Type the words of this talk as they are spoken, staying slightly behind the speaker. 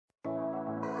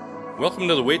Welcome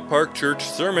to the Waite Park Church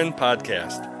Sermon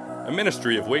Podcast, a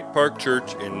ministry of Waite Park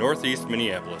Church in Northeast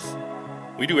Minneapolis.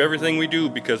 We do everything we do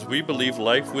because we believe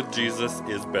life with Jesus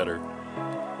is better.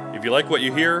 If you like what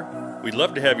you hear, we'd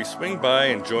love to have you swing by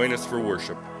and join us for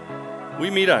worship. We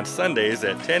meet on Sundays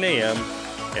at 10 a.m.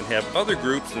 and have other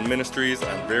groups and ministries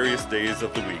on various days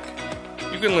of the week.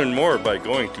 You can learn more by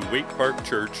going to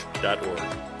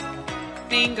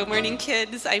waiteparkchurch.org. Good morning,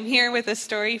 kids. I'm here with a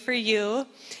story for you.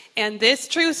 And this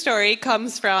true story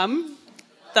comes from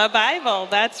the Bible.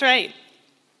 That's right.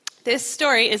 This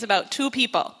story is about two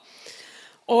people.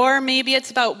 Or maybe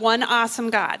it's about one awesome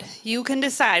God. You can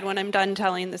decide when I'm done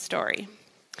telling the story.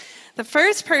 The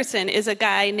first person is a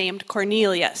guy named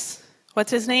Cornelius.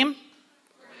 What's his name?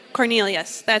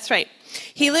 Cornelius. That's right.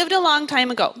 He lived a long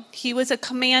time ago. He was a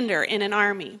commander in an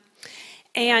army.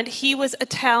 And he was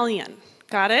Italian.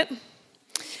 Got it?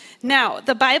 Now,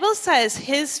 the Bible says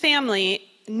his family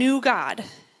knew God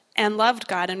and loved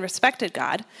God and respected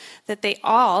God, that they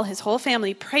all, his whole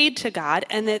family, prayed to God,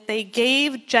 and that they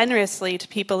gave generously to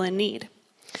people in need.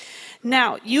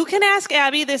 Now, you can ask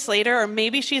Abby this later, or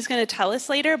maybe she's going to tell us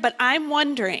later, but I'm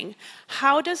wondering,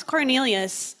 how does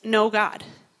Cornelius know God?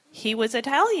 He was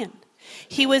Italian.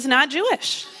 He was not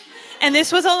Jewish. And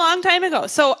this was a long time ago.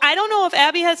 So I don't know if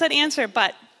Abby has that answer,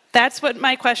 but that's what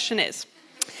my question is.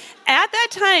 At that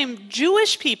time,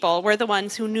 Jewish people were the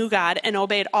ones who knew God and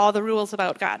obeyed all the rules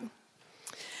about God.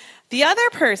 The other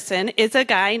person is a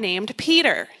guy named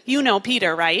Peter. You know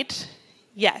Peter, right?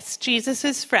 Yes,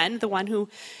 Jesus' friend, the one who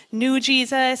knew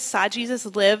Jesus, saw Jesus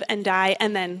live and die,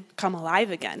 and then come alive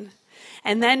again.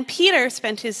 And then Peter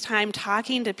spent his time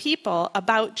talking to people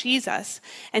about Jesus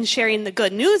and sharing the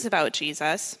good news about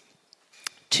Jesus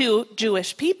to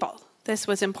Jewish people. This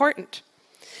was important.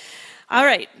 All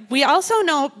right, we also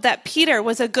know that Peter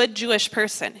was a good Jewish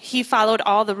person. He followed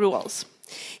all the rules.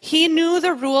 He knew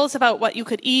the rules about what you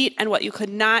could eat and what you could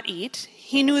not eat.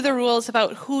 He knew the rules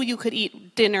about who you could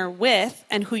eat dinner with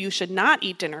and who you should not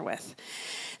eat dinner with.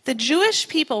 The Jewish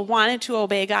people wanted to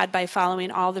obey God by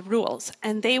following all the rules,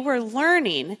 and they were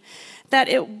learning that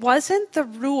it wasn't the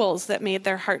rules that made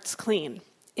their hearts clean.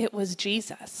 It was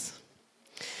Jesus.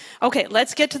 Okay,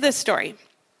 let's get to this story.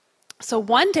 So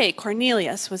one day,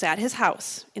 Cornelius was at his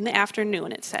house in the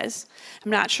afternoon, it says.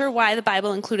 I'm not sure why the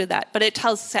Bible included that, but it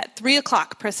tells us at 3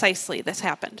 o'clock precisely this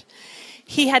happened.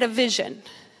 He had a vision,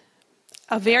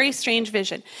 a very strange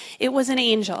vision. It was an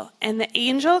angel, and the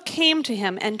angel came to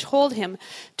him and told him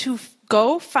to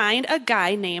go find a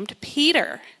guy named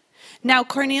Peter. Now,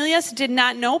 Cornelius did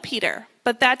not know Peter,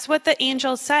 but that's what the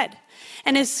angel said.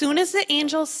 And as soon as the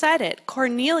angel said it,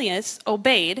 Cornelius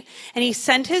obeyed, and he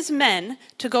sent his men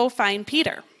to go find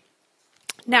Peter.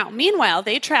 Now, meanwhile,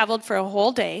 they traveled for a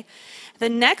whole day. The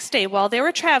next day, while they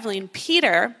were traveling,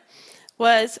 Peter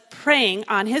was praying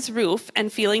on his roof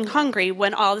and feeling hungry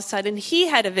when all of a sudden he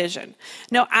had a vision.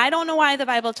 Now, I don't know why the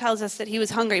Bible tells us that he was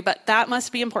hungry, but that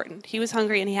must be important. He was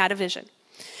hungry and he had a vision.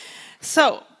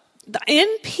 So, in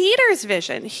Peter's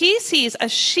vision, he sees a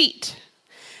sheet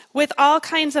with all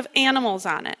kinds of animals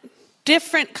on it,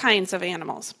 different kinds of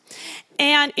animals.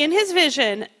 And in his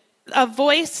vision, a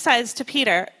voice says to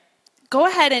Peter, go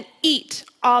ahead and eat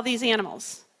all these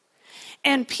animals.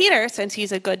 And Peter, since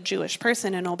he's a good Jewish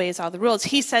person and obeys all the rules,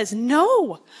 he says,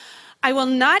 no, I will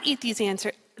not eat these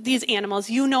animals.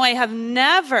 You know I have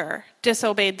never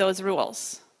disobeyed those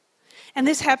rules. And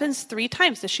this happens 3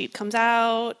 times. The sheet comes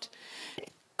out,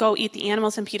 go eat the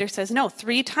animals, and Peter says, no,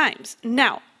 3 times.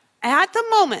 Now, at the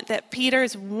moment that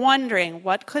Peter's wondering,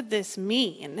 what could this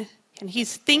mean? And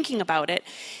he's thinking about it,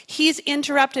 he's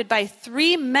interrupted by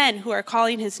 3 men who are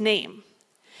calling his name.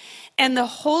 And the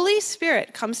Holy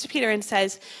Spirit comes to Peter and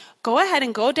says, go ahead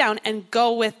and go down and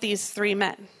go with these 3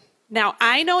 men. Now,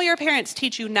 I know your parents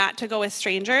teach you not to go with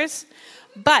strangers,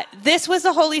 but this was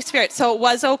the Holy Spirit, so it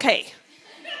was okay.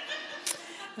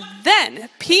 Then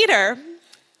Peter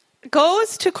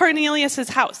goes to Cornelius'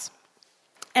 house.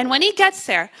 And when he gets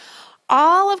there,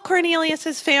 all of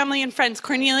Cornelius' family and friends,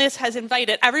 Cornelius has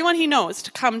invited everyone he knows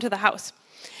to come to the house.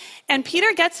 And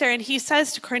Peter gets there and he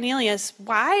says to Cornelius,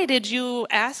 why did you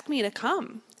ask me to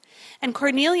come? And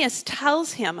Cornelius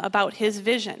tells him about his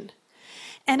vision.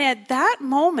 And at that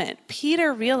moment,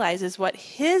 Peter realizes what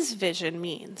his vision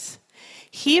means.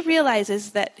 He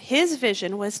realizes that his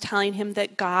vision was telling him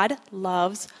that God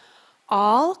loves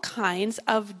all kinds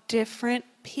of different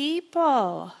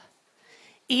people.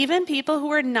 Even people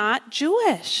who are not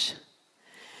Jewish.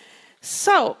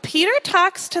 So Peter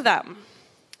talks to them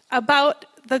about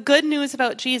the good news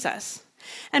about Jesus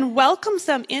and welcomes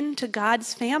them into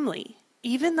God's family,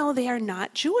 even though they are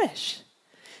not Jewish.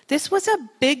 This was a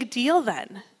big deal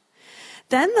then.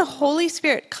 Then the Holy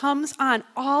Spirit comes on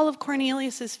all of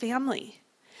Cornelius' family,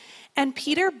 and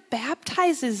Peter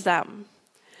baptizes them,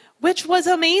 which was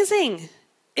amazing.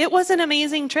 It was an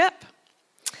amazing trip.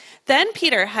 Then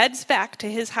Peter heads back to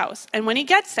his house, and when he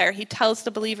gets there, he tells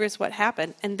the believers what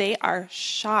happened, and they are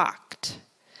shocked.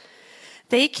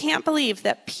 They can't believe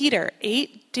that Peter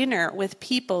ate dinner with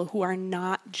people who are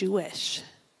not Jewish.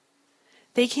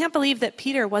 They can't believe that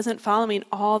Peter wasn't following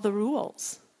all the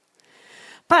rules.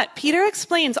 But Peter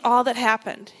explains all that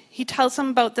happened. He tells them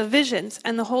about the visions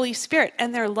and the Holy Spirit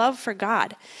and their love for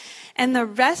God. And the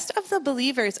rest of the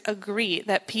believers agree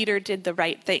that Peter did the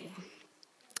right thing.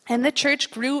 And the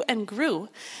church grew and grew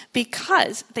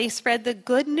because they spread the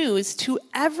good news to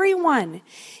everyone,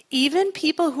 even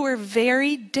people who are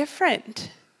very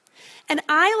different. And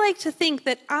I like to think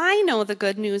that I know the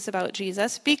good news about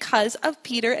Jesus because of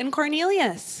Peter and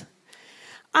Cornelius.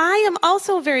 I am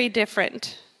also very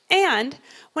different. And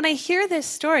when I hear this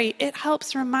story, it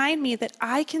helps remind me that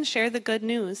I can share the good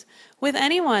news with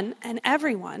anyone and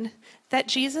everyone, that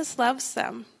Jesus loves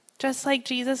them, just like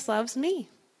Jesus loves me.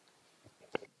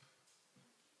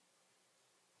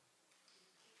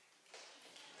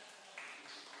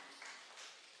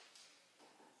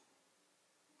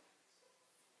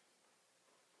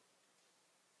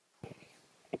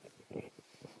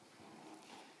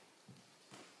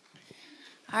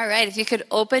 All right, if you could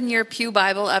open your pew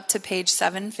Bible up to page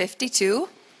 752.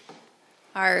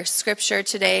 Our scripture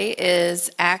today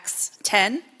is Acts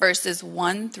 10, verses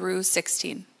 1 through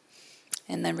 16.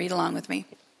 And then read along with me.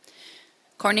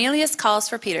 Cornelius calls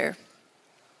for Peter.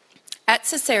 At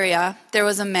Caesarea, there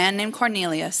was a man named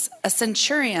Cornelius, a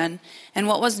centurion in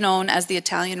what was known as the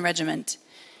Italian regiment.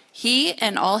 He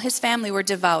and all his family were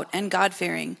devout and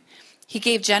God-fearing. He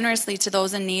gave generously to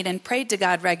those in need and prayed to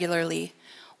God regularly.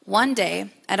 One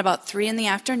day, at about 3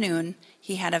 p.m,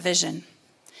 he had a vision.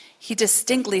 He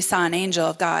distinctly saw an angel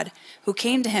of God who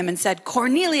came to him and said,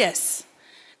 "Cornelius!"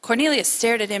 Cornelius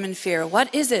stared at him in fear.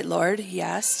 "What is it, Lord?" he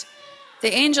asked.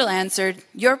 The angel answered,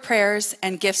 "Your prayers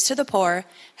and gifts to the poor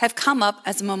have come up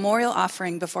as a memorial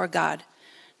offering before God.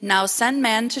 Now send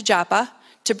men to Joppa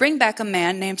to bring back a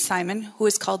man named Simon who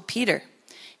is called Peter.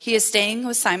 He is staying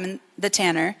with Simon the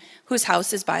tanner, whose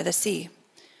house is by the sea."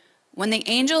 When the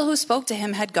angel who spoke to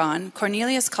him had gone,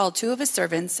 Cornelius called 2 of his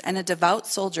servants and a devout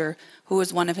soldier who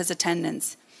was one of his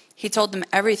attendants. He told them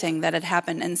everything that had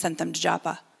happened and sent them to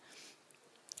Joppa.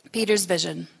 Peter's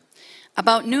vision.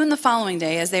 About noon the following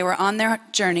day, as they were on their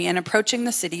journey and approaching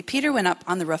the city, Peter went up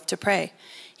on the roof to pray.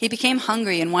 He became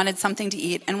hungry and wanted something to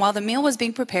eat, and while the meal was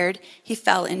being prepared, he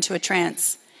fell into a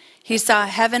trance. He saw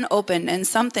heaven open and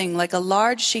something like a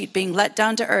large sheet being let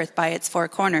down to earth by its 4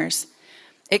 corners.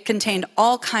 It contained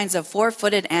all kinds of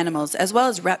 4-footed animals, as well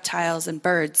as reptiles and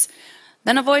birds.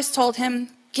 Then a voice told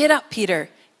him, "Get up, Peter,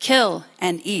 kill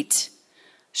and eat."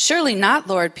 "Surely not,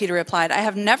 Lord," Peter replied. "I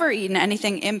have never eaten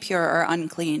anything impure or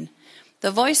unclean." The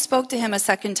voice spoke to him a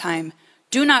second time,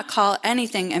 "Do not call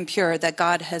anything impure that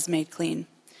God has made clean."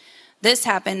 This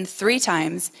happened 3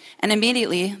 times, and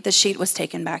immediately the sheet was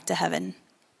taken back to heaven.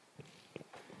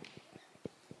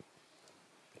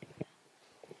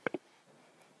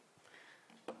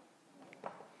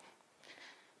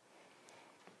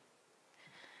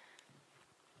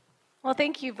 Well,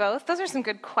 thank you both. Those are some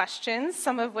good questions,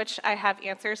 some of which I have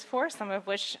answers for, some of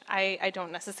which I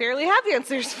don't necessarily have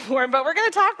answers for, but we're going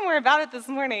to talk more about it this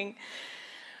morning.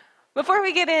 Before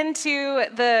we get into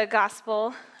the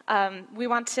gospel, we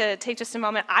want to take just a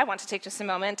moment, I want to take just a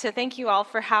moment to thank you all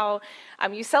for how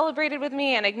you celebrated with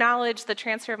me and acknowledged the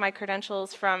transfer of my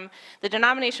credentials from the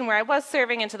denomination where I was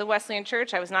serving into the Wesleyan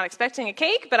Church. I was not expecting a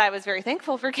cake, but I was very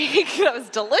thankful for cake. That was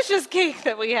delicious cake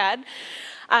that we had.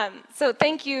 So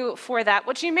thank you for that.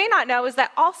 What you may not know is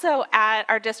that also at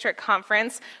our district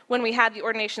conference, when we had the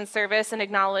ordination service and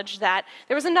acknowledged that,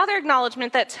 there was another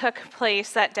acknowledgement that took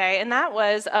place that day, and that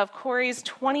was of Corey's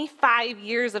 25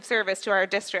 years of service to our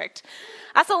district.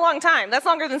 That's a long time. That's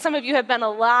longer than some of you have been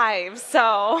alive.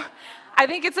 So I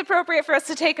think it's appropriate for us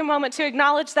to take a moment to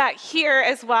acknowledge that here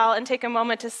as well and take a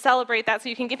moment to celebrate that, so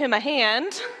you can give him a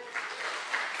hand.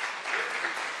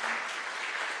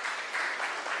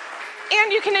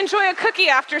 And you can enjoy a cookie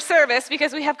after service,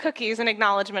 because we have cookies in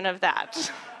acknowledgement of that.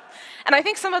 And I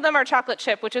think some of them are chocolate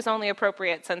chip, which is only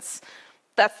appropriate since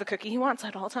that's the cookie he wants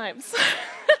at all times.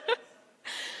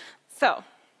 So,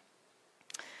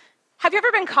 have you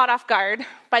ever been caught off guard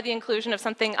by the inclusion of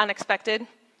something unexpected?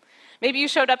 Maybe you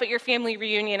showed up at your family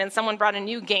reunion and someone brought a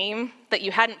new game that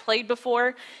you hadn't played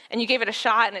before, and you gave it a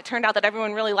shot, and it turned out that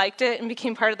everyone really liked it and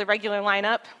became part of the regular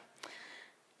lineup.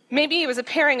 Maybe it was a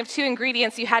pairing of 2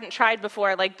 ingredients you hadn't tried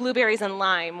before, like blueberries and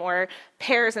lime or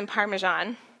pears and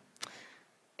Parmesan.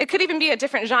 could even be a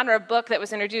different genre of book that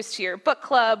was introduced to your book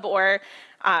club, or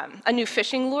a new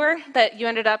fishing lure that you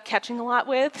ended up catching a lot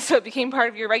with, so it became part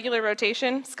of your regular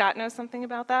rotation. Scott knows something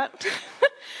about that.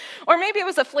 Or maybe it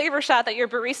was a flavor shot that your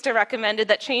barista recommended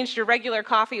that changed your regular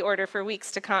coffee order for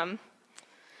weeks to come.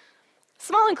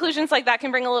 Small inclusions like that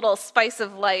can bring a little spice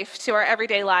of life to our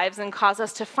everyday lives and cause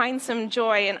us to find some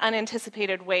joy in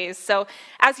unanticipated ways. So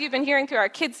as you've been hearing through our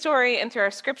kid story and through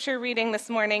our scripture reading this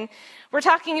morning, we're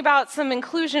talking about some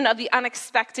inclusion of the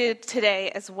unexpected today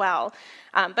as well.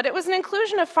 But it was an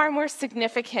inclusion of far more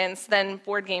significance than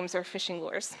board games or fishing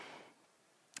lures.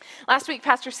 Last week,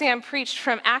 Pastor Sam preached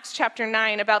from Acts chapter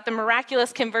 9 about the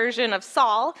miraculous conversion of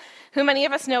Saul, who many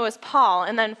of us know as Paul.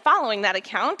 And then following that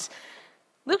account,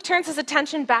 Luke turns his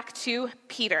attention back to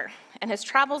Peter and his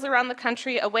travels around the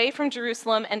country away from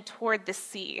Jerusalem and toward the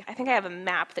sea. I think I have a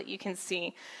map that you can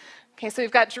see. Okay, so we've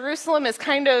got Jerusalem is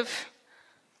kind of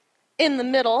in the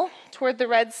middle toward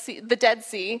the Dead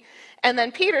Sea, and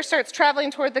then Peter starts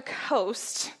traveling toward the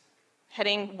coast,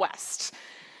 heading west.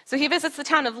 So he visits the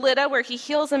town of Lydda, where he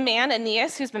heals a man,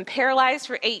 Aeneas, who's been paralyzed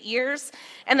for 8 years.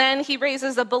 And then he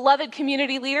raises a beloved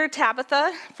community leader,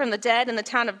 Tabitha, from the dead in the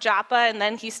town of Joppa, and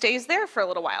then he stays there for a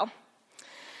little while.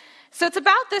 So it's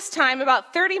about this time,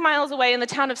 about 30 miles away in the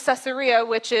town of Caesarea,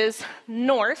 which is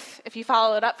north. If you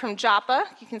follow it up from Joppa,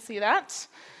 you can see that.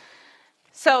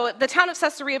 So the town of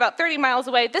Caesarea, about 30 miles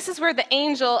away, this is where the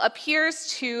angel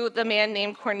appears to the man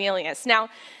named Cornelius. Now,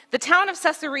 the town of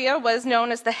Caesarea was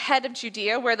known as the head of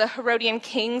Judea, where the Herodian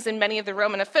kings and many of the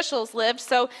Roman officials lived,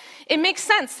 so it makes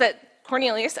sense that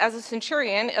Cornelius, as a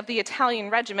centurion of the Italian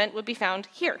regiment, would be found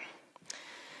here.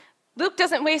 Luke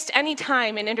doesn't waste any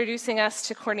time in introducing us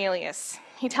to Cornelius.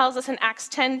 He tells us in Acts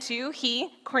 10:2, he,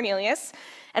 Cornelius,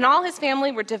 and all his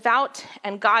family were devout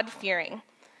and God-fearing.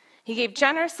 He gave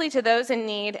generously to those in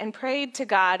need and prayed to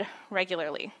God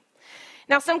regularly.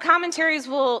 Now, some commentaries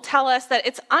will tell us that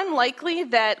it's unlikely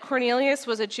that Cornelius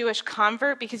was a Jewish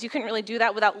convert because you couldn't really do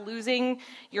that without losing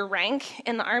your rank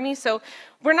in the army. So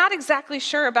we're not exactly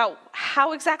sure about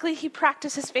how exactly he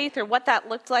practiced his faith or what that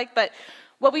looked like, but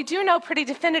what we do know pretty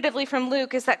definitively from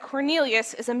Luke is that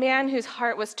Cornelius is a man whose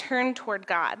heart was turned toward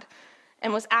God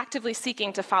and was actively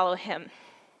seeking to follow him.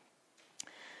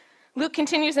 Luke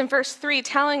continues in verse 3,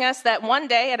 telling us that one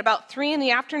day at about 3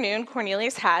 p.m,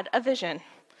 Cornelius had a vision.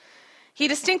 He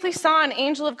distinctly saw an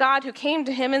angel of God who came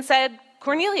to him and said,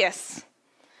 "Cornelius."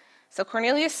 So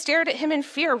Cornelius stared at him in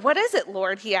fear. "What is it,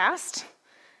 Lord?" he asked.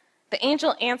 The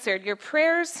angel answered, "Your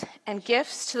prayers and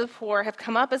gifts to the poor have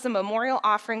come up as a memorial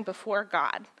offering before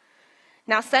God.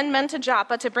 Now send men to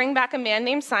Joppa to bring back a man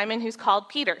named Simon who's called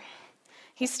Peter.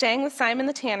 He's staying with Simon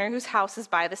the tanner, whose house is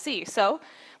by the sea." So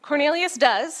Cornelius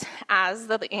does as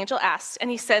the angel asked,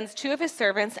 and he sends 2 of his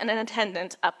servants and an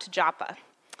attendant up to Joppa.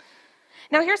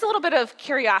 Now here's a little bit of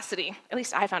curiosity. At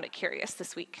least I found it curious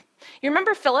this week. You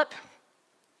remember Philip?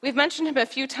 We've mentioned him a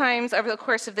few times over the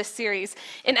course of this series.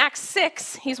 In Acts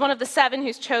 6, he's one of the 7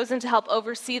 who's chosen to help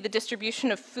oversee the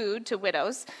distribution of food to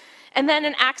widows. And then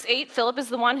in Acts 8, Philip is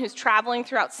the one who's traveling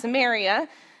throughout Samaria,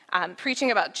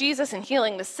 preaching about Jesus and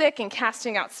healing the sick and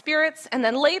casting out spirits. And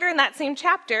then later in that same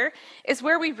chapter is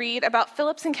where we read about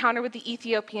Philip's encounter with the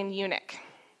Ethiopian eunuch.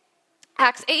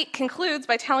 Acts 8 concludes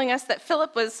by telling us that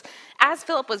as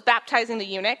Philip was baptizing the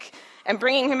eunuch and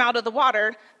bringing him out of the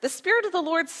water, the Spirit of the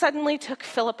Lord suddenly took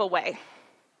Philip away.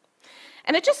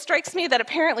 And it just strikes me that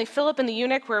apparently Philip and the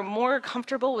eunuch were more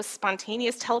comfortable with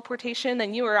spontaneous teleportation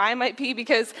than you or I might be,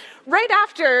 because right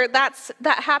after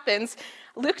that happens,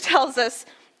 Luke tells us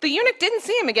the eunuch didn't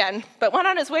see him again, but went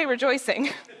on his way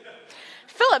rejoicing.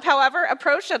 Philip, however,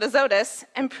 approached Azotus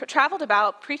and traveled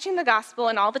about preaching the gospel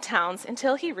in all the towns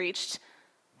until he reached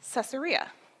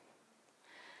Caesarea.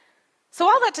 So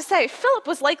all that to say, Philip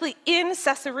was likely in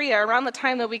Caesarea around the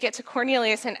time that we get to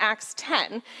Cornelius in Acts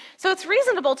 10. So it's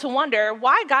reasonable to wonder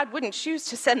why God wouldn't choose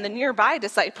to send the nearby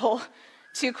disciple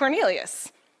to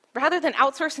Cornelius, rather than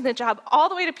outsourcing the job all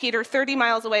the way to Peter 30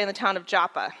 miles away in the town of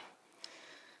Joppa.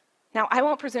 Now, I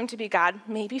won't presume to be God.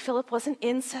 Maybe Philip wasn't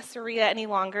in Caesarea any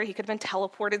longer. He could have been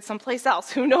teleported someplace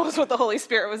else. Who knows what the Holy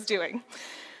Spirit was doing?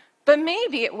 But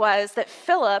maybe it was that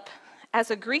Philip,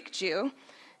 as a Greek Jew,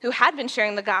 who had been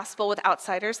sharing the gospel with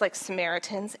outsiders like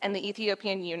Samaritans and the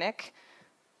Ethiopian eunuch,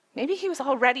 maybe he was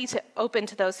already open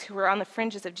to those who were on the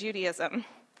fringes of Judaism.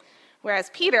 Whereas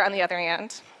Peter, on the other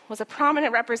hand, was a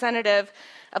prominent representative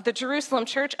of the Jerusalem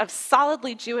church of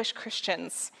solidly Jewish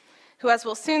Christians, who, as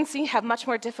we'll soon see, have much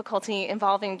more difficulty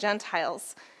involving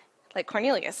Gentiles, like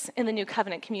Cornelius, in the New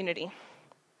Covenant community.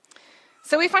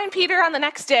 So we find Peter on the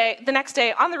next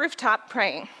day on the rooftop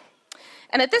praying.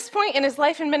 And at this point in his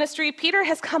life and ministry, Peter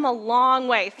has come a long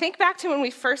way. Think back to when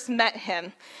we first met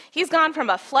him. He's gone from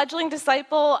a fledgling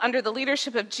disciple under the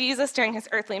leadership of Jesus during his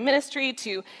earthly ministry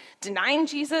to denying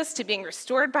Jesus, to being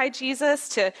restored by Jesus,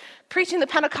 to preaching the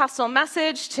Pentecostal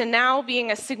message, to now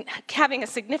having a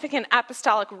significant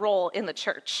apostolic role in the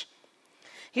church.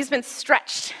 He's been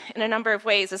stretched in a number of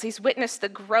ways as he's witnessed the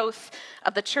growth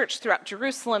of the church throughout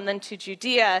Jerusalem, then to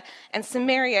Judea and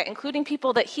Samaria, including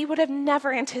people that he would have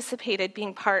never anticipated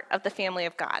being part of the family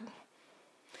of God.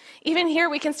 Even here,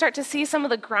 we can start to see some of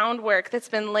the groundwork that's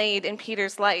been laid in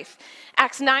Peter's life.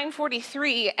 Acts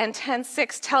 9:43 and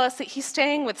 10:6 tell us that he's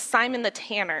staying with Simon the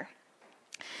tanner.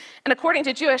 And according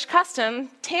to Jewish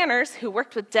custom, tanners who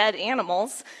worked with dead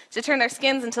animals to turn their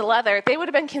skins into leather, they would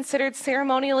have been considered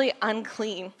ceremonially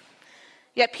unclean.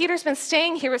 Yet Peter's been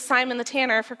staying here with Simon the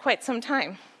tanner for quite some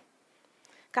time.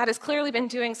 God has clearly been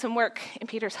doing some work in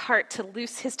Peter's heart to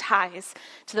loose his ties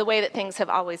to the way that things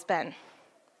have always been.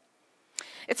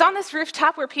 It's on this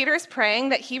rooftop where Peter is praying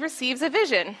that he receives a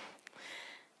vision.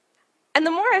 And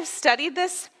the more I've studied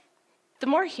this, the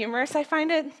more humorous I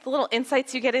find it, the little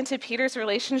insights you get into Peter's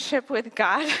relationship with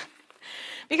God.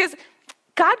 Because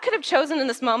God could have chosen in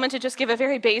this moment to just give a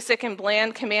very basic and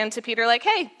bland command to Peter, like,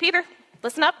 hey, Peter,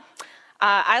 listen up.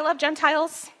 I love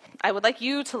Gentiles. I would like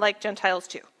you to like Gentiles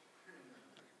too.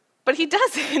 But he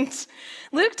doesn't.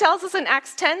 Luke tells us in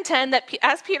Acts 10:10 that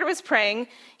as Peter was praying,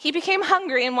 he became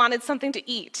hungry and wanted something to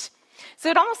eat. So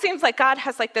it almost seems like God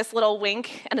has like this little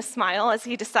wink and a smile as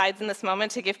he decides in this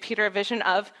moment to give Peter a vision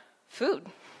of food,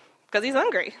 because he's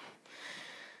hungry.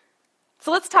 So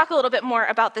let's talk a little bit more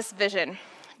about this vision.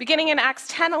 Beginning in Acts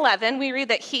 10:11, we read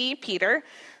that he, Peter,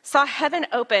 saw heaven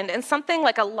opened and something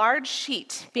like a large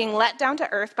sheet being let down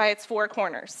to earth by its four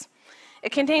corners.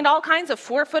 It contained all kinds of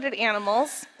four-footed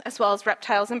animals, as well as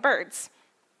reptiles and birds.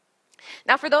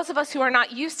 Now, for those of us who are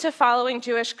not used to following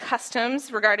Jewish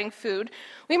customs regarding food,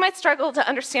 we might struggle to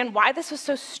understand why this was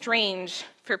so strange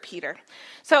for Peter.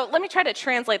 So let me try to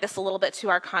translate this a little bit to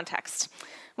our context.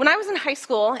 When I was in high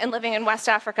school and living in West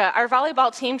Africa, our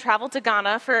volleyball team traveled to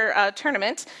Ghana for a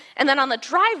tournament, and then on the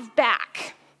drive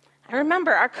back, I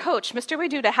remember our coach, Mr.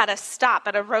 Weduda, had us stop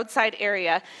at a roadside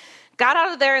area, got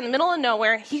out of there in the middle of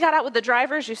nowhere, he got out with the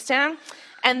driver, Justin,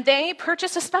 and they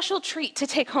purchased a special treat to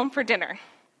take home for dinner.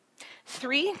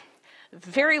 3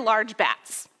 very large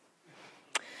bats.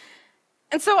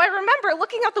 And so I remember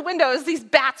looking out the window as these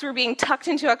bats were being tucked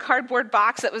into a cardboard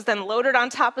box that was then loaded on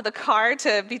top of the car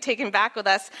to be taken back with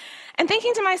us, and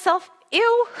thinking to myself,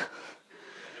 ew,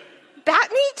 bat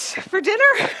meat for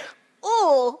dinner?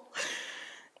 Ooh.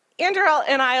 Andrew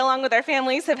and I, along with our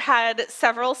families, have had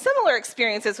several similar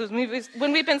experiences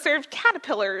when we've been served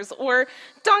caterpillars or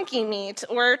donkey meat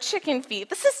or chicken feet.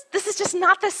 This is just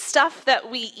not the stuff that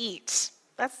we eat.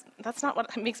 That's not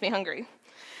what makes me hungry.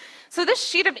 So this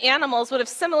sheet of animals would have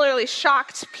similarly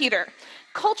shocked Peter.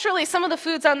 Culturally, some of the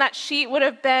foods on that sheet would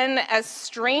have been as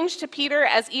strange to Peter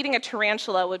as eating a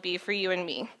tarantula would be for you and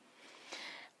me.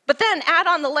 But then add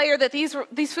on the layer that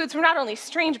these foods were not only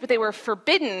strange, but they were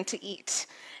forbidden to eat.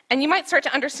 And you might start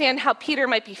to understand how Peter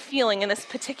might be feeling in this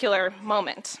particular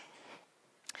moment.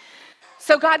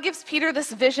 So God gives Peter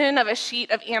this vision of a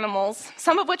sheet of animals,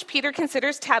 some of which Peter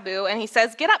considers taboo, and he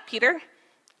says, get up, Peter,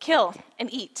 kill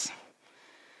and eat.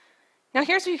 Now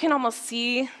here's where you can almost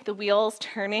see the wheels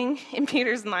turning in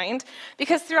Peter's mind,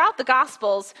 because throughout the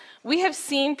Gospels, we have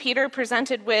seen Peter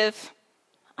presented with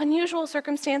unusual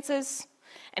circumstances,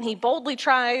 and he boldly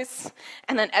tries,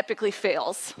 and then epically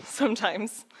fails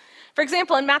sometimes. For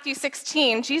example, in Matthew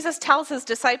 16, Jesus tells his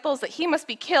disciples that he must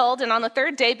be killed and on the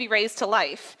third day be raised to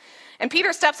life. And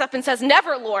Peter steps up and says,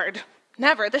 never, Lord,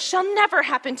 never, this shall never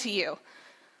happen to you.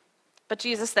 But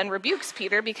Jesus then rebukes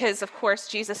Peter because, of course,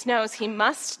 Jesus knows he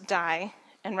must die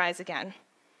and rise again.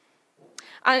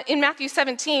 In Matthew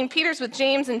 17, Peter's with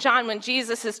James and John when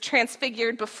Jesus is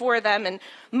transfigured before them, and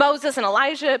Moses and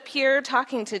Elijah appear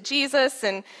talking to Jesus,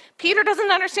 and Peter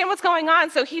doesn't understand what's going on,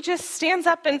 so he just stands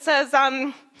up and says,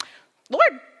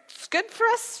 Lord, it's good for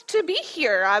us to be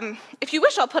here. If you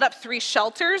wish, I'll put up 3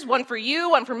 shelters, one for you,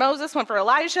 one for Moses, one for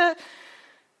Elijah.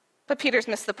 But Peter's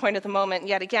missed the point of the moment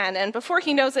yet again, and before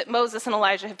he knows it, Moses and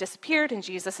Elijah have disappeared, and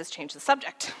Jesus has changed the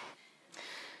subject.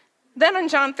 Then in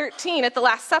John 13, at the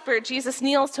Last Supper, Jesus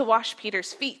kneels to wash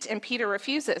Peter's feet, and Peter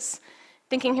refuses,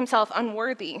 thinking himself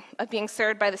unworthy of being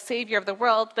served by the Savior of the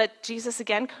world, but Jesus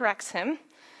again corrects him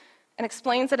and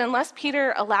explains that unless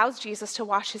Peter allows Jesus to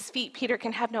wash his feet, Peter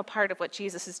can have no part of what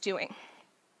Jesus is doing.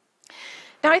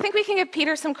 Now, I think we can give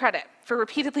Peter some credit for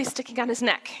repeatedly sticking on his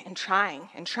neck and trying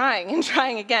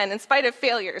again in spite of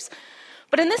failures.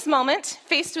 But in this moment,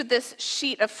 faced with this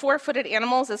sheet of four-footed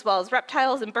animals as well as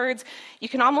reptiles and birds, you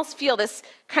can almost feel this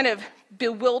kind of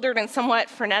bewildered and somewhat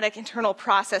frenetic internal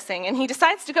processing, and he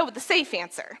decides to go with the safe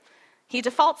answer. He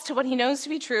defaults to what he knows to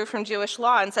be true from Jewish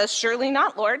law and says, "Surely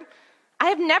not, Lord. I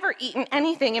have never eaten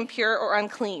anything impure or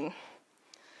unclean."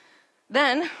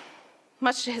 Then,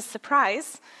 much to his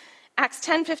surprise, Acts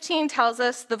 10:15 tells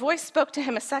us, the voice spoke to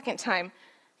him a second time,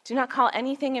 "Do not call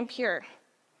anything impure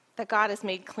that God has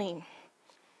made clean."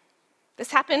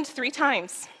 This happened 3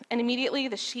 times, and immediately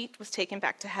the sheet was taken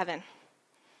back to heaven.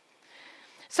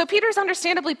 So Peter's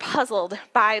understandably puzzled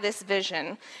by this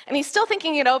vision, and he's still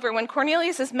thinking it over when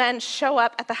Cornelius' men show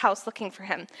up at the house looking for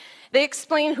him. They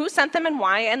explain who sent them and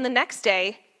why, and the next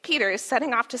day, Peter is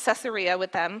setting off to Caesarea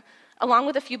with them, along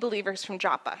with a few believers from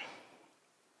Joppa.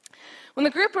 When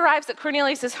the group arrives at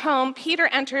Cornelius' home, Peter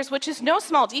enters, which is no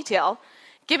small detail,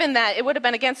 given that it would have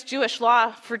been against Jewish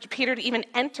law for Peter to even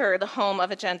enter the home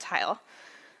of a Gentile.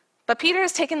 But Peter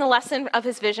has taken the lesson of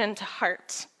his vision to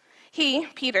heart. He,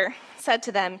 Peter, said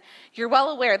to them, "You're well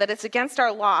aware that it's against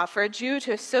our law for a Jew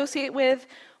to associate with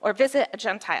or visit a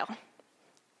Gentile.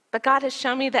 But God has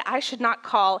shown me that I should not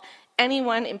call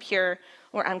anyone impure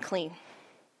or unclean."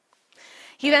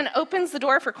 He then opens the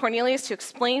door for Cornelius to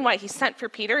explain why he sent for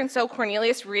Peter, and so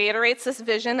Cornelius reiterates this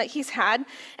vision that he's had,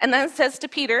 and then says to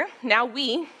Peter, "Now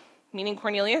we," meaning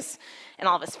Cornelius, and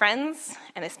all of his friends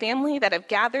and his family that have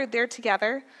gathered there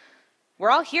together,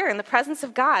 we're all here in the presence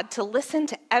of God to listen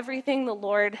to everything the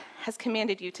Lord has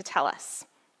commanded you to tell us.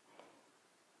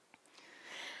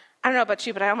 I don't know about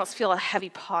you, but I almost feel a heavy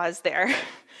pause there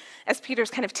as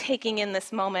Peter's kind of taking in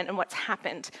this moment and what's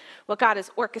happened, what God is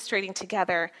orchestrating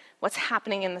together, what's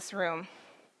happening in this room.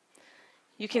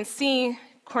 You can see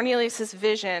Cornelius'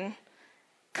 vision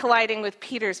colliding with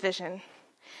Peter's vision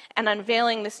and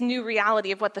unveiling this new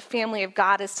reality of what the family of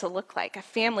God is to look like, a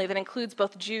family that includes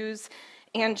both Jews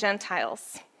and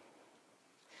Gentiles.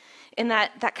 In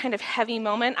that kind of heavy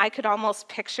moment, I could almost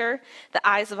picture the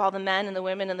eyes of all the men and the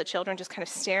women and the children just kind of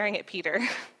staring at Peter.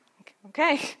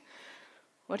 Okay,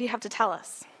 what do you have to tell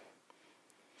us?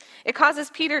 It causes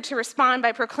Peter to respond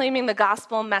by proclaiming the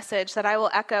gospel message that I will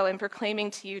echo in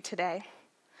proclaiming to you today.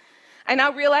 I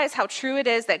now realize how true it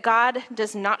is that God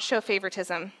does not show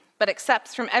favoritism, but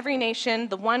accepts from every nation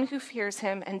the one who fears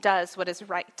him and does what is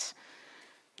right.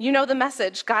 You know the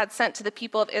message God sent to the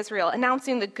people of Israel,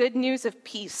 announcing the good news of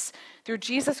peace through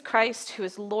Jesus Christ, who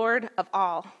is Lord of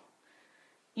all.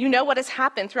 You know what has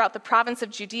happened throughout the province of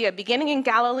Judea, beginning in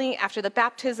Galilee after the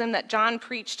baptism that John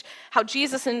preached, how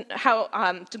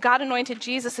God anointed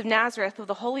Jesus of Nazareth with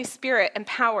the Holy Spirit and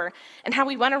power, and how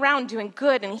he went around doing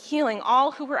good and healing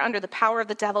all who were under the power of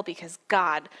the devil because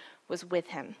God was with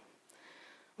him.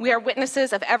 We are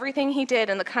witnesses of everything he did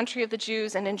in the country of the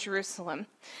Jews and in Jerusalem.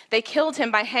 They killed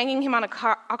him by hanging him on a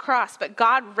cross, but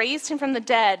God raised him from the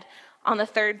dead on the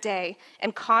 3rd day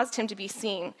and caused him to be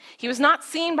seen. He was not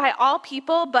seen by all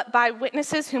people, but by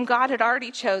witnesses whom God had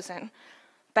already chosen,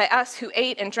 by us who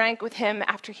ate and drank with him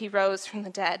after he rose from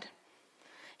the dead.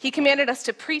 He commanded us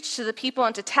to preach to the people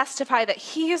and to testify that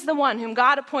he is the one whom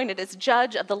God appointed as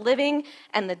judge of the living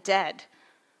and the dead.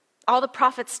 All the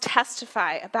prophets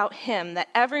testify about him, that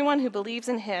everyone who believes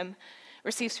in him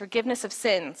receives forgiveness of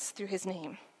sins through his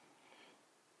name.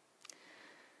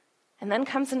 And then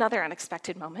comes another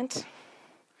unexpected moment.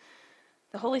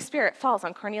 The Holy Spirit falls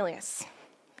on Cornelius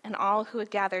and all who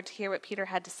had gathered to hear what Peter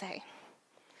had to say.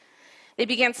 They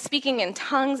began speaking in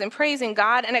tongues and praising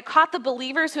God, and it caught the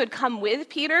believers who had come with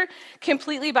Peter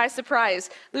completely by surprise.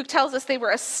 Luke tells us they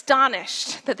were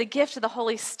astonished that the gift of the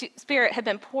Holy Spirit had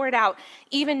been poured out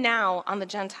even now on the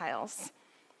Gentiles.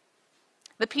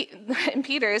 And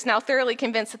Peter is now thoroughly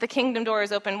convinced that the kingdom door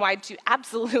is open wide to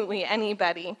absolutely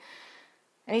anybody.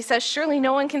 And he says, "Surely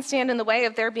no one can stand in the way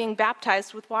of their being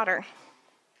baptized with water.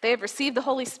 They have received the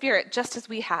Holy Spirit just as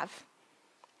we have."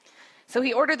 So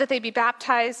he ordered that they be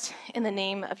baptized in the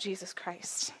name of Jesus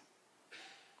Christ.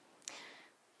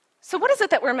 So what is it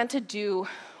that we're meant to do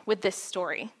with this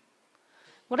story?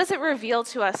 What does it reveal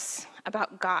to us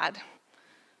about God?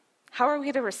 How are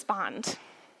we to respond?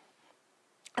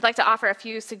 I'd like to offer a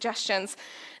few suggestions.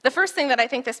 The first thing that I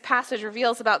think this passage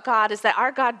reveals about God is that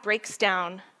our God breaks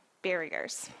down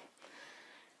barriers.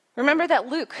 Remember that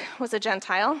Luke was a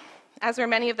Gentile, as were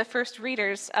many of the first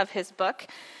readers of his book.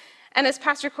 And as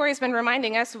Pastor Corey's been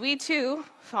reminding us, we too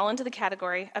fall into the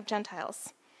category of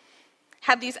Gentiles.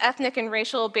 Had these ethnic and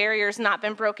racial barriers not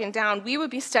been broken down, we would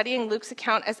be studying Luke's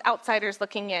account as outsiders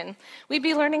looking in. We'd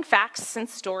be learning facts and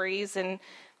stories and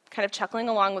kind of chuckling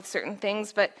along with certain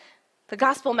things, but the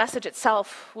gospel message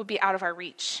itself would be out of our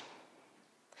reach.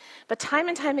 But time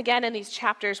and time again in these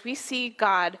chapters, we see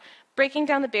God breaking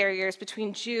down the barriers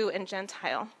between Jew and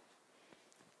Gentile.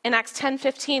 In Acts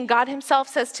 10:15, God himself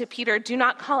says to Peter, "Do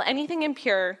not call anything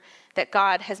impure that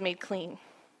God has made clean."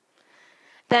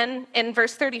 Then in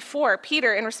verse 34,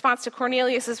 Peter, in response to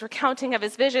Cornelius' recounting of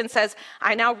his vision, says,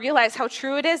 "I now realize how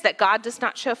true it is that God does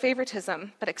not show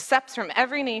favoritism, but accepts from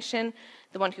every nation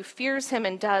the one who fears him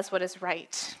and does what is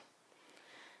right."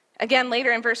 Again,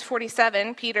 later in verse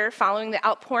 47, Peter, following the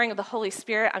outpouring of the Holy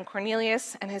Spirit on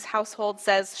Cornelius and his household,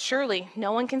 says, "Surely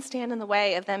no one can stand in the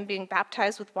way of them being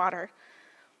baptized with water.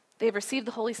 They have received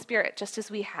the Holy Spirit just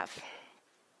as we have."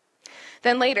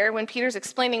 Then later, when Peter's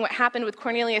explaining what happened with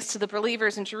Cornelius to the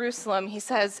believers in Jerusalem, he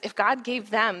says, "If God gave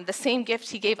them the same gift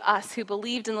he gave us who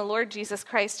believed in the Lord Jesus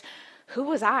Christ, who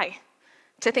was I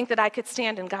to think that I could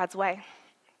stand in God's way?"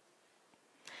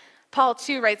 Paul,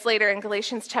 too, writes later in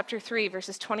Galatians chapter 3,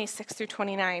 verses 26 through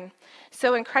 29,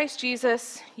 "So in Christ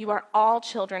Jesus, you are all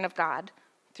children of God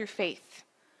through faith.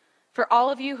 For all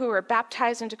of you who were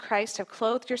baptized into Christ have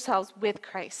clothed yourselves with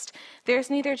Christ. There is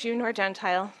neither Jew nor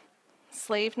Gentile,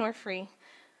 slave nor free,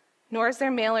 nor is there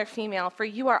male or female, for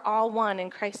you are all one in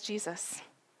Christ Jesus.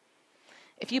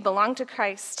 If you belong to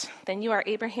Christ, then you are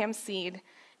Abraham's seed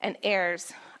and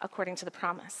heirs according to the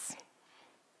promise."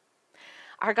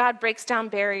 Our God breaks down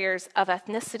barriers of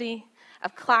ethnicity,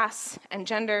 of class, and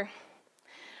gender,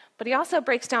 but he also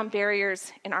breaks down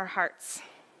barriers in our hearts.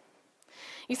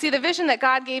 You see, the vision that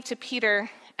God gave to Peter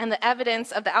and the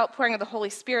evidence of the outpouring of the Holy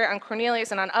Spirit on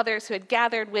Cornelius and on others who had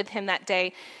gathered with him that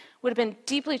day would have been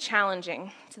deeply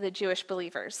challenging to the Jewish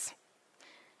believers.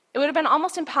 It would have been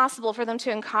almost impossible for them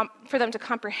to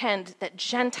comprehend that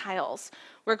Gentiles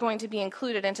were going to be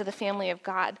included into the family of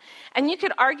God. And you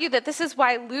could argue that this is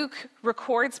why Luke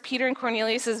records Peter and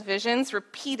Cornelius' visions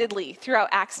repeatedly throughout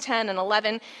Acts 10 and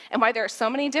 11, and why there are so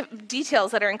many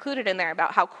details that are included in there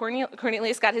about how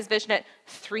Cornelius got his vision at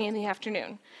 3 in the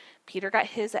afternoon. Peter got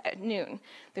his at noon.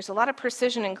 There's a lot of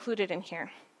precision included in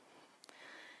here.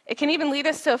 It can even lead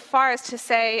us so far as to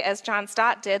say, as John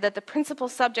Stott did, that the principal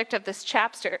subject of this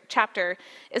chapter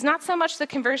is not so much the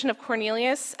conversion of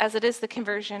Cornelius as it is the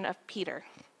conversion of Peter.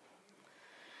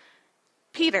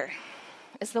 Peter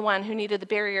is the one who needed the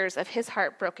barriers of his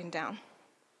heart broken down.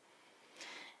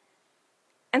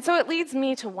 And so it leads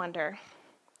me to wonder,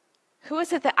 who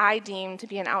is it that I deem to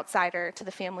be an outsider to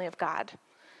the family of God?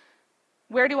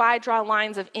 Where do I draw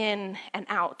lines of in and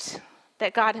out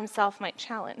that God himself might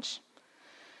challenge?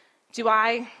 Do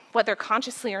I, whether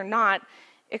consciously or not,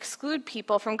 exclude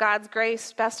people from God's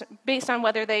grace based on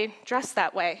whether they dress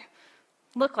that way,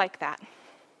 look like that,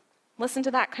 listen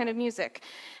to that kind of music,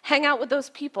 hang out with those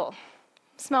people,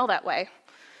 smell that way,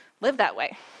 live that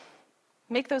way,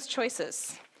 make those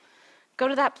choices, go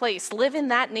to that place, live in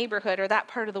that neighborhood or that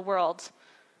part of the world,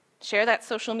 share that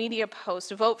social media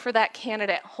post, vote for that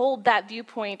candidate, hold that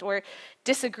viewpoint, or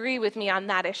disagree with me on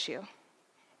that issue?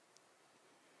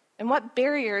 And what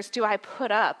barriers do I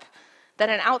put up that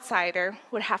an outsider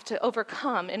would have to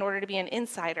overcome in order to be an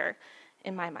insider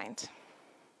in my mind?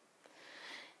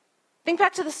 Think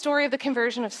back to the story of the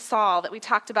conversion of Saul that we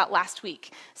talked about last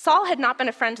week. Saul had not been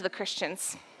a friend to the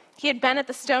Christians. He had been at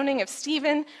the stoning of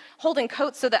Stephen, holding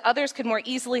coats so that others could more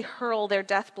easily hurl their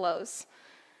death blows.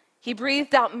 He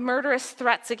breathed out murderous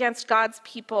threats against God's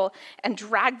people and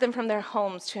dragged them from their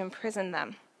homes to imprison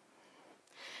them.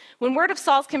 When word of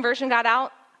Saul's conversion got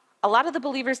out, a lot of the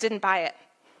believers didn't buy it.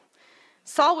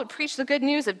 Saul would preach the good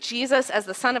news of Jesus as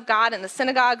the Son of God in the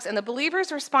synagogues, and the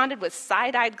believers responded with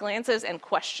side-eyed glances and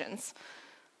questions.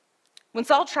 When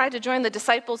Saul tried to join the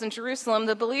disciples in Jerusalem,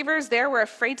 the believers there were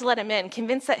afraid to let him in,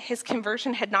 convinced that his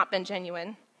conversion had not been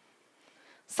genuine.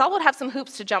 Saul would have some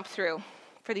hoops to jump through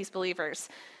for these believers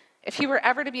if he were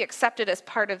ever to be accepted as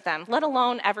part of them, let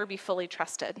alone ever be fully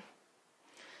trusted.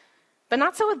 But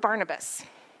not so with Barnabas.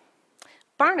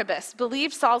 Barnabas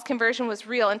believed Saul's conversion was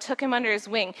real and took him under his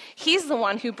wing. He's the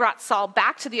one who brought Saul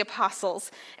back to the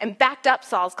apostles and backed up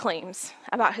Saul's claims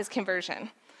about his conversion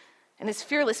and his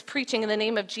fearless preaching in the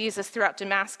name of Jesus throughout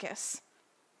Damascus.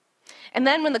 And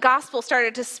then when the gospel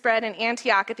started to spread in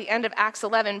Antioch at the end of Acts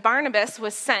 11, Barnabas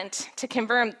was sent to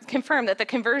confirm that the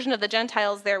conversion of the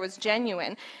Gentiles there was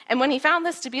genuine. And when he found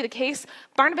this to be the case,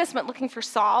 Barnabas went looking for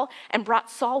Saul and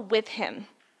brought Saul with him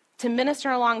to minister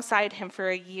alongside him for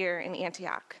a year in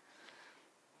Antioch.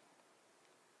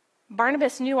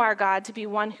 Barnabas knew our God to be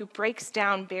one who breaks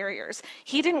down barriers.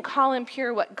 He didn't call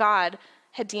impure what God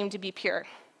had deemed to be pure.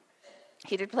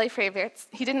 He didn't play favorites.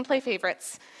 He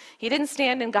didn't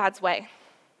stand in God's way.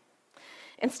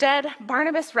 Instead,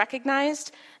 Barnabas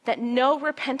recognized that no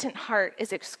repentant heart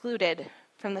is excluded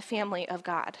from the family of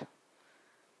God.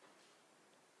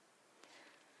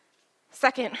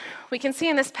 Second, we can see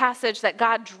in this passage that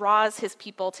God draws his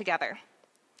people together.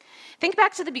 Think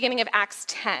back to the beginning of Acts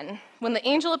 10, when the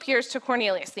angel appears to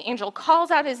Cornelius. The angel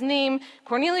calls out his name,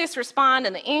 Cornelius responds,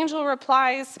 and the angel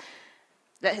replies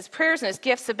that his prayers and his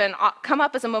gifts have come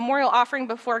up as a memorial offering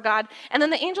before God, and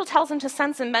then the angel tells him to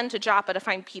send some men to Joppa to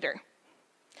find Peter.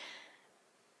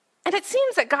 And it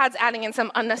seems that God's adding in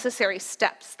some unnecessary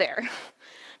steps there,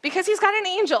 because he's got an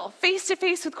angel face to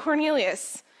face with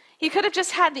Cornelius. He could have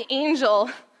just had the angel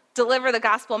deliver the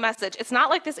gospel message. It's not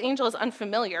like this angel is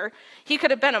unfamiliar. He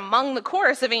could have been among the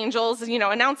chorus of angels,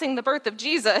 announcing the birth of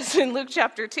Jesus in Luke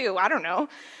chapter 2. I don't know.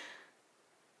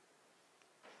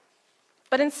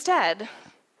 But instead,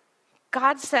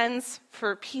 God sends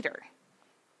for Peter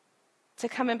to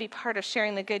come and be part of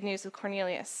sharing the good news with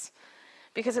Cornelius,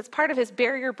 because it's part of his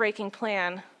barrier-breaking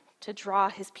plan to draw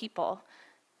his people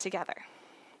together.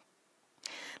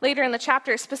 Later in the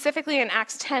chapter, specifically in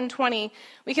Acts 10:20,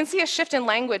 we can see a shift in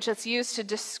language that's used to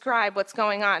describe what's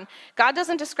going on. God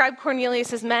doesn't describe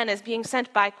Cornelius' men as being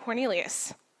sent by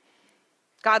Cornelius.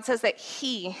 God says that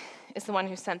he is the one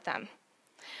who sent them,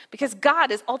 because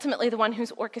God is ultimately the one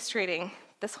who's orchestrating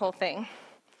this whole thing.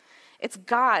 It's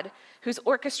God who's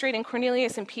orchestrating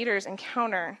Cornelius and Peter's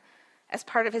encounter as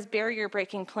part of his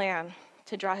barrier-breaking plan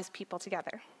to draw his people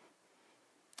together.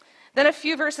 Then a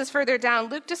few verses further down,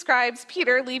 Luke describes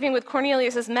Peter leaving with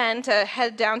Cornelius' men to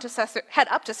head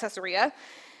up to Caesarea,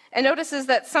 and notes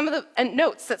that some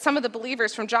of the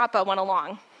believers from Joppa went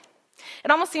along.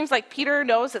 It almost seems like Peter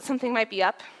knows that something might be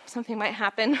up, something might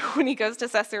happen when he goes to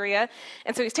Caesarea,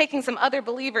 and so he's taking some other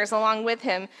believers along with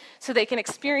him so they can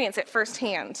experience it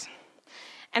firsthand.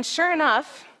 And sure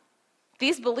enough,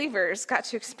 these believers got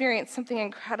to experience something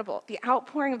incredible, the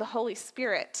outpouring of the Holy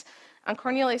Spirit on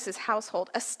Cornelius' household,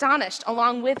 astonished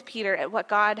along with Peter at what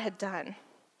God had done.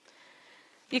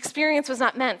 The experience was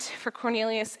not meant for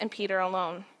Cornelius and Peter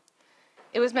alone.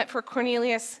 It was meant for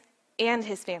Cornelius and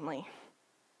his family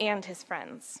and his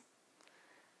friends.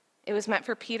 It was meant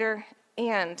for Peter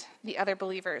and the other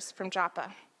believers from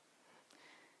Joppa.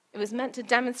 It was meant to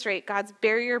demonstrate God's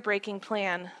barrier-breaking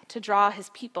plan to draw his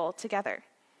people together.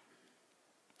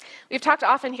 We've talked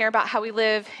often here about how we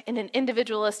live in an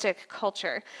individualistic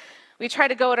culture. We try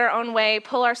to go it our own way,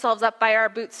 pull ourselves up by our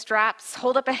bootstraps,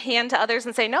 hold up a hand to others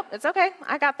and say, nope, it's okay,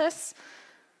 I got this.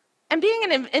 And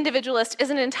being an individualist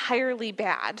isn't entirely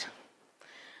bad.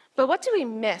 But what do we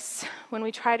miss when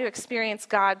we try to experience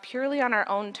God purely on our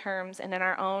own terms and in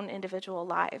our own individual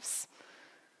lives?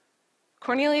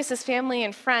 Cornelius' family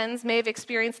and friends may have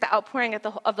experienced the outpouring of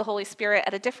the Holy Spirit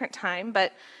at a different time,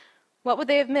 but what would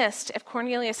they have missed if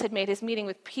Cornelius had made his meeting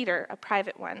with Peter a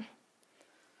private one?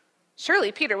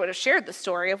 Surely Peter would have shared the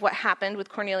story of what happened with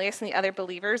Cornelius and the other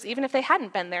believers, even if they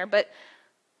hadn't been there, but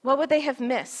what would they have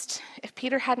missed if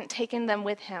Peter hadn't taken them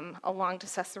with him along to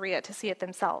Caesarea to see it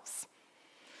themselves?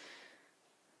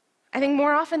 I think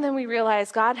more often than we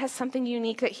realize, God has something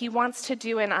unique that he wants to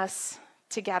do in us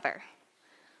together.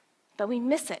 But we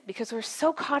miss it because we're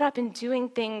so caught up in doing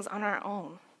things on our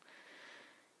own.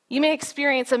 You may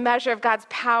experience a measure of God's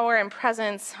power and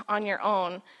presence on your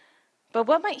own, but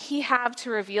what might he have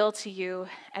to reveal to you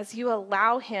as you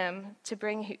allow him to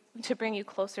bring you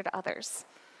closer to others?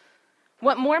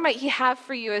 What more might he have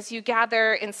for you as you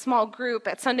gather in small group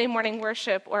at Sunday morning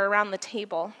worship or around the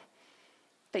table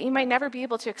that you might never be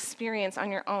able to experience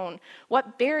on your own?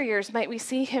 What barriers might we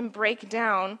see him break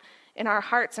down in our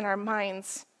hearts and our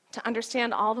minds to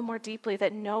understand all the more deeply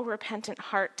that no repentant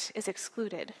heart is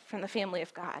excluded from the family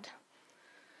of God?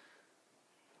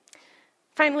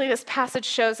 Finally, this passage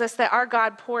shows us that our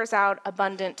God pours out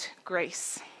abundant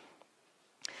grace.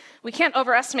 We can't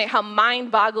overestimate how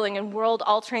mind-boggling and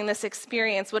world-altering this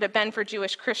experience would have been for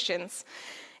Jewish Christians.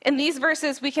 In these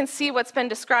verses, we can see what's been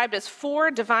described as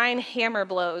 4 divine hammer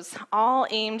blows, all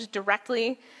aimed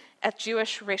directly at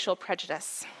Jewish racial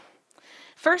prejudice.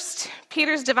 First,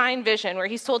 Peter's divine vision, where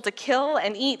he's told to kill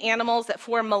and eat animals that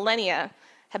for millennia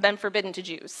have been forbidden to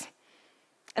Jews.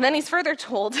 And then he's further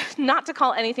told not to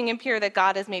call anything impure that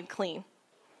God has made clean.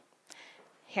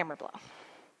 Hammer blow.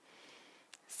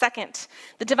 Second,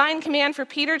 the divine command for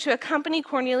Peter to accompany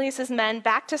Cornelius' men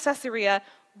back to Caesarea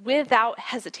without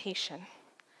hesitation.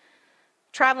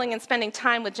 Traveling and spending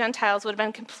time with Gentiles would have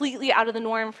been completely out of the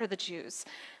norm for the Jews.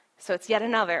 So it's yet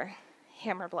another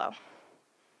hammer blow.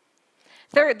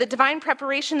 Third, the divine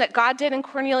preparation that God did in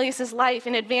Cornelius' life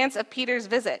in advance of Peter's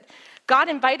visit. God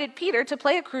invited Peter to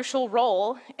play a crucial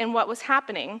role in what was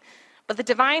happening, but the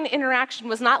divine interaction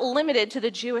was not limited to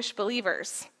the Jewish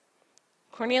believers.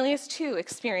 Cornelius, too,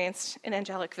 experienced an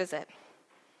angelic visit.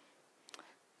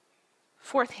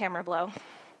 Fourth hammer blow,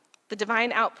 the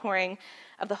divine outpouring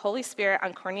of the Holy Spirit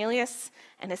on Cornelius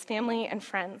and his family and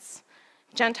friends,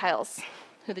 Gentiles,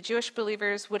 who the Jewish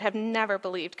believers would have never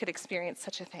believed could experience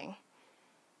such a thing.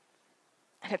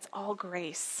 And it's all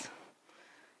grace.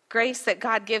 Grace that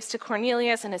God gives to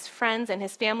Cornelius and his friends and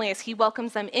his family as he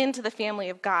welcomes them into the family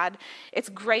of God. It's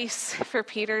grace for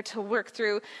Peter to work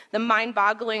through the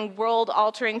mind-boggling,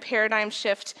 world-altering paradigm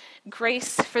shift.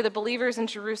 Grace for the believers in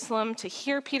Jerusalem to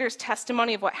hear Peter's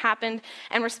testimony of what happened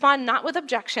and respond not with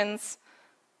objections,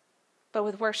 but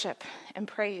with worship and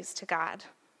praise to God.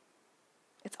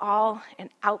 It's all an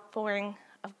outpouring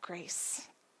of grace,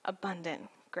 abundant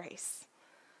grace.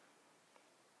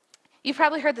 You've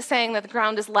probably heard the saying that the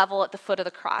ground is level at the foot of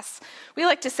the cross. We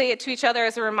like to say it to each other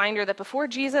as a reminder that before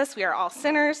Jesus, we are all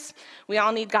sinners. We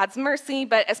all need God's mercy.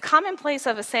 But as commonplace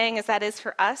of a saying as that is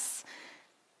for us,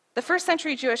 the first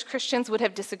century Jewish Christians would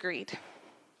have disagreed.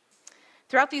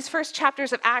 Throughout these first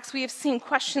chapters of Acts, we have seen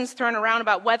questions thrown around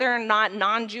about whether or not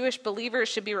non-Jewish believers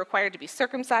should be required to be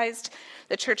circumcised.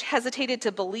 The church hesitated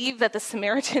to believe that the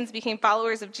Samaritans became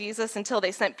followers of Jesus until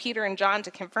they sent Peter and John to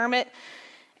confirm it.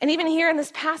 And even here in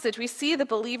this passage, we see the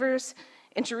believers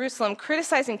in Jerusalem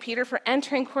criticizing Peter for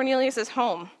entering Cornelius'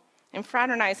 home and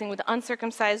fraternizing with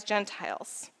uncircumcised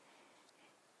Gentiles.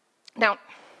 Now,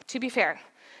 to be fair,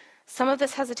 some of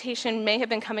this hesitation may have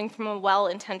been coming from a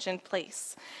well-intentioned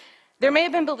place. There may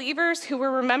have been believers who were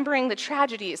remembering the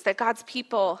tragedies that God's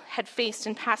people had faced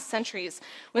in past centuries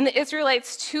when the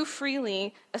Israelites too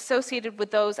freely associated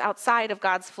with those outside of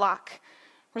God's flock,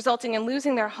 resulting in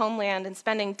losing their homeland and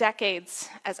spending decades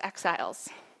as exiles.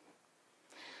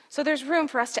 So there's room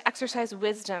for us to exercise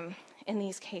wisdom in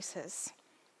these cases.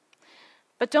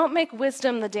 But don't make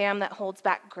wisdom the dam that holds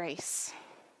back grace.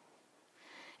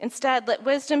 Instead, let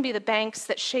wisdom be the banks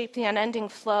that shape the unending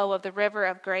flow of the river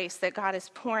of grace that God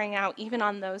is pouring out even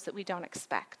on those that we don't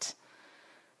expect.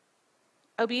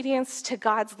 Obedience to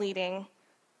God's leading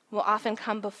will often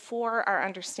come before our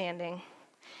understanding.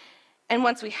 And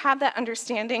once we have that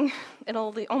understanding,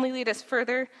 it'll only lead us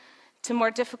further to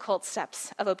more difficult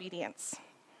steps of obedience.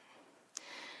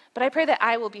 But I pray that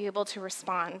I will be able to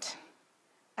respond,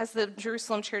 as the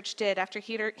Jerusalem church did after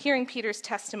hearing Peter's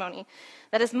testimony,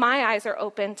 that as my eyes are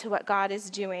open to what God is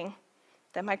doing,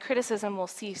 that my criticism will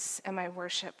cease and my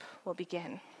worship will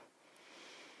begin.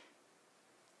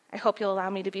 I hope you'll allow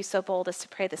me to be so bold as to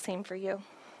pray the same for you.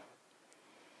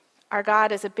 Our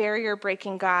God is a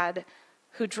barrier-breaking God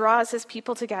who draws his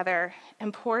people together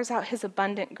and pours out his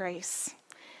abundant grace,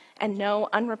 and no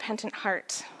unrepentant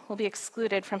heart will be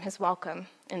excluded from his welcome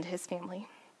into his family.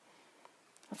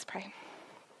 Let's pray.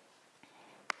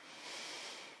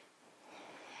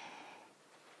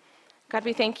 God,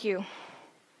 we thank you.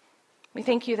 We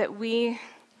thank you that we,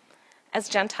 as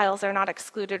Gentiles, are not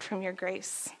excluded from your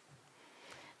grace,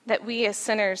 that we as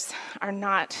sinners are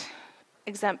not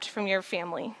exempt from your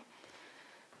family,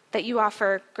 that you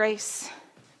offer grace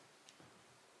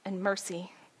and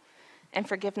mercy and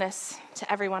forgiveness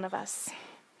to every one of us.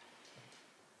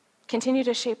 Continue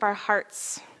to shape our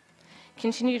hearts.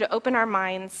 Continue to open our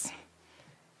minds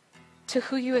to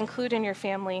who you include in your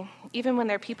family, even when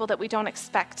they're people that we don't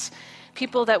expect,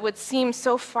 people that would seem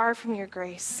so far from your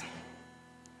grace.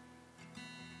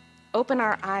 Open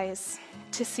our eyes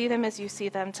to see them as you see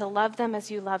them, to love them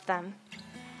as you love them,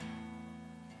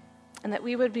 and that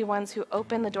we would be ones who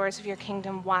open the doors of your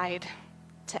kingdom wide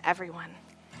to everyone.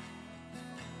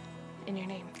 In your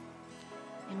name,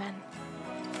 amen.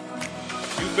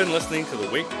 You've been listening to the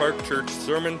Waite Park Church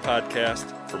Sermon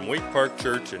Podcast from Waite Park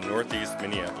Church in Northeast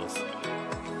Minneapolis.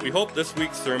 We hope this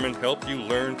week's sermon helped you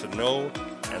learn to know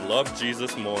and love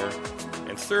Jesus more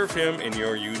and serve him in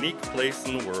your unique place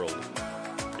in the world.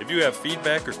 If you have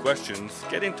feedback or questions,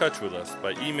 get in touch with us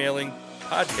by emailing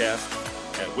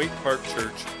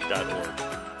podcast@waiteparkchurch.org.